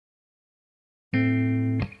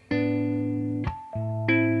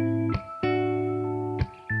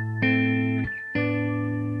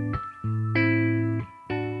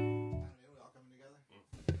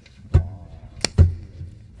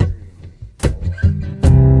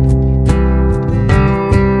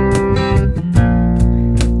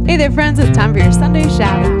friends, it's time for your Sunday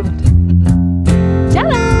shout out.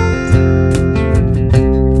 Shout out!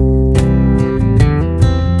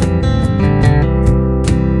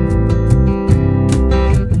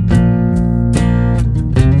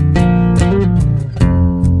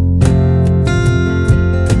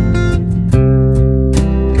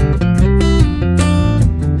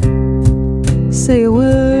 Say a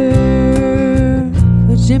word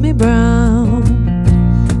for Jimmy Brown.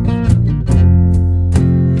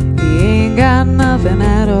 He ain't got nothing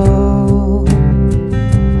at all.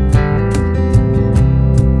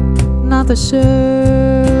 Not the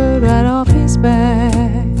shirt right off his back.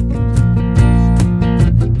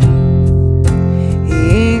 He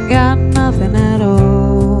ain't got nothing at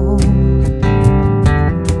all.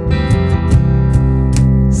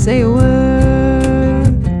 Say a word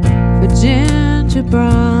for Ginger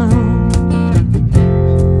Brown.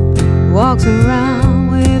 Walks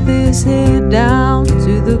around with his head down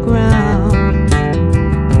to the ground.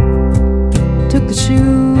 Took the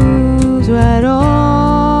shoes right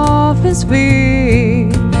off his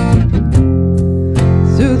feet.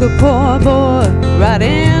 Threw the poor boy right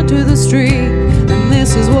into the street. And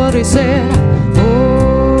this is what he said: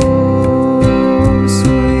 oh,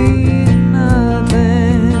 sweet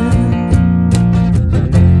nothing.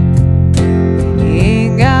 He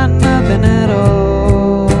ain't got nothing at all.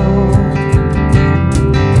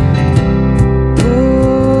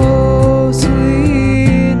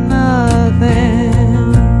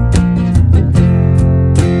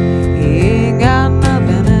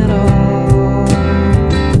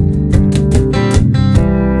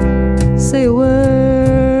 Say a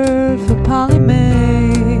word for Polly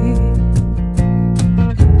Mae.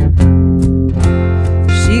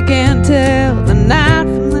 She can't tell the night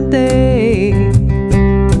from the day.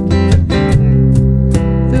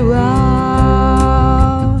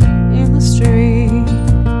 Throughout in the street,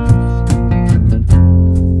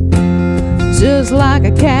 just like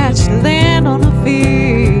a cat, she land on her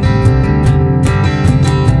feet.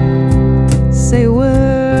 Say a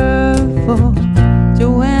word for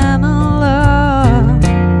Joanna.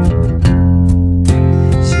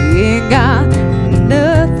 Got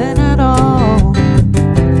nothing at all.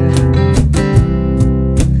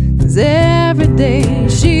 'Cause every day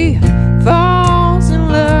she falls in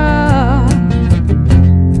love,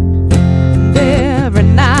 and every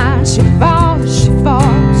night she falls, she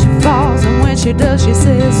falls, she falls. And when she does, she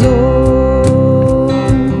says, oh,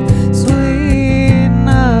 sweet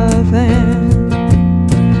nothing.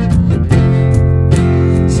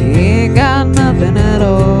 She ain't got nothing at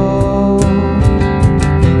all.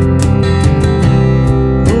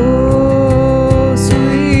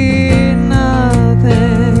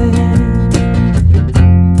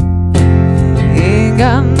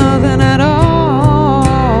 Got nothing at all.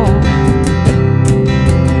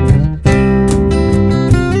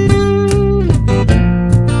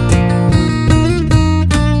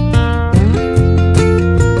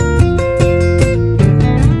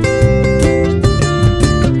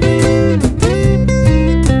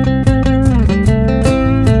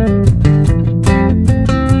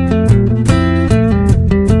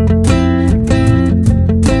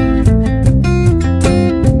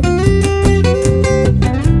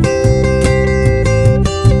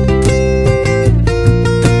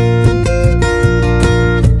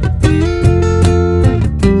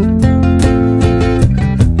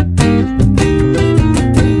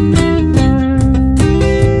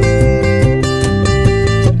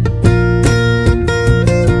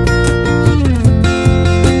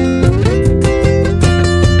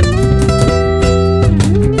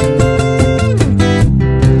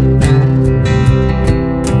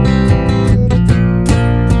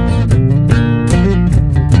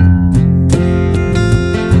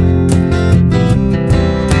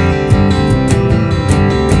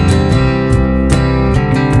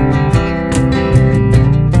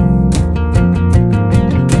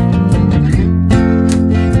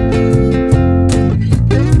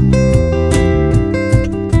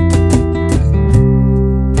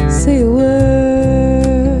 Say a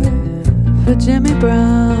word for Jimmy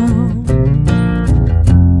Brown.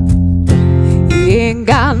 He ain't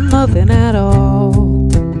got nothing at all.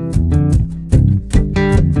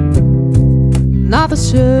 Not the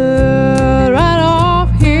shirt right off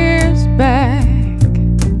his back.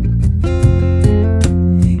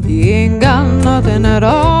 He ain't got nothing at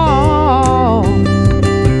all.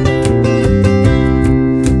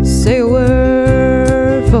 Say a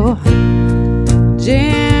word for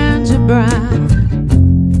Ginger Brown.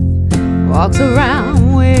 Walks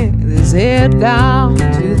around with his head down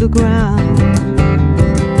to the ground.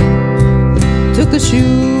 Took the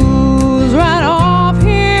shoes right off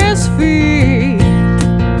his feet.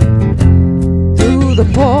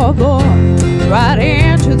 the poor boy right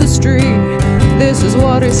into the street. This is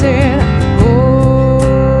what he said. Oh,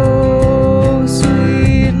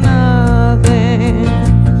 sweet nothing.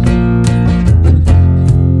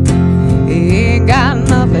 He ain't got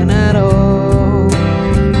nothing at all.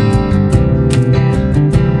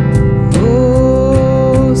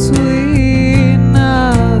 Oh, sweet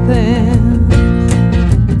nothing.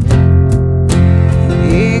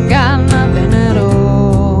 He ain't got nothing at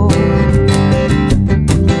all.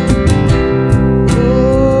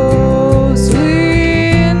 Oh,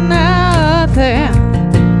 sweet nothing.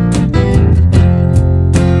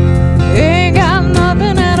 He ain't got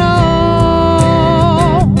nothing at all.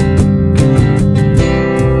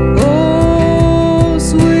 Oh,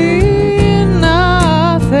 sweet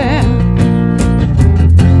nothing.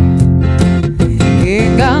 He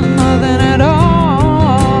ain't got nothing at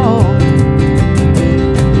all.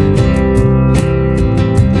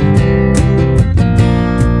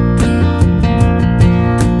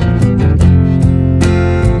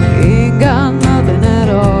 Ain't got nothing at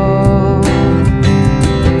all.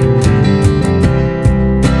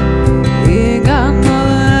 Ain't got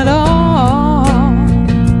nothing at all.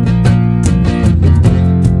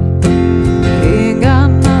 Ain't got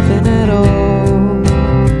nothing at all.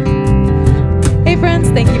 Hey friends,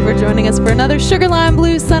 thank you for joining us for another Sugar Lime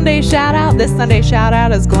Blues Sunday shout out. This Sunday shout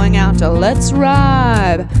out is going out to Let's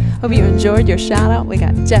Ride. Hope you enjoyed your shout out. We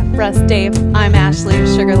got Jeff, Russ, Dave. I'm Ashley of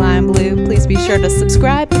Sugar Lime Blue. Please be sure to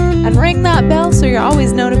subscribe and ring that bell so you're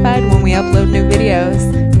always notified when we upload new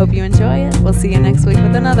videos. Hope you enjoy it. We'll see you next week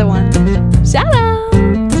with another one. Shout out!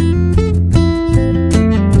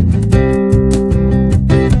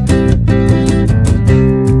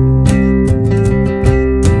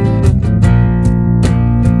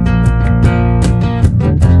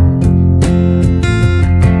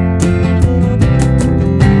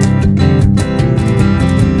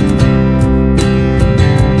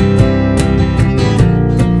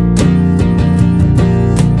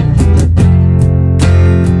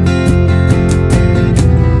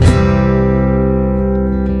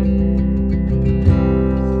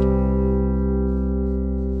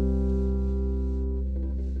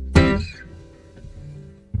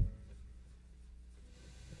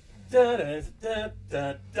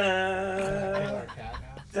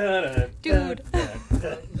 Dude.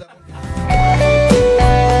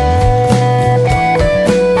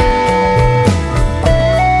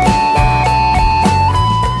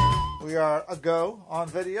 We are a go on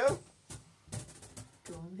video.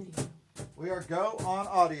 Go on video. We are go on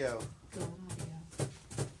audio. Go on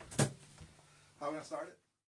audio. How are we going to start it?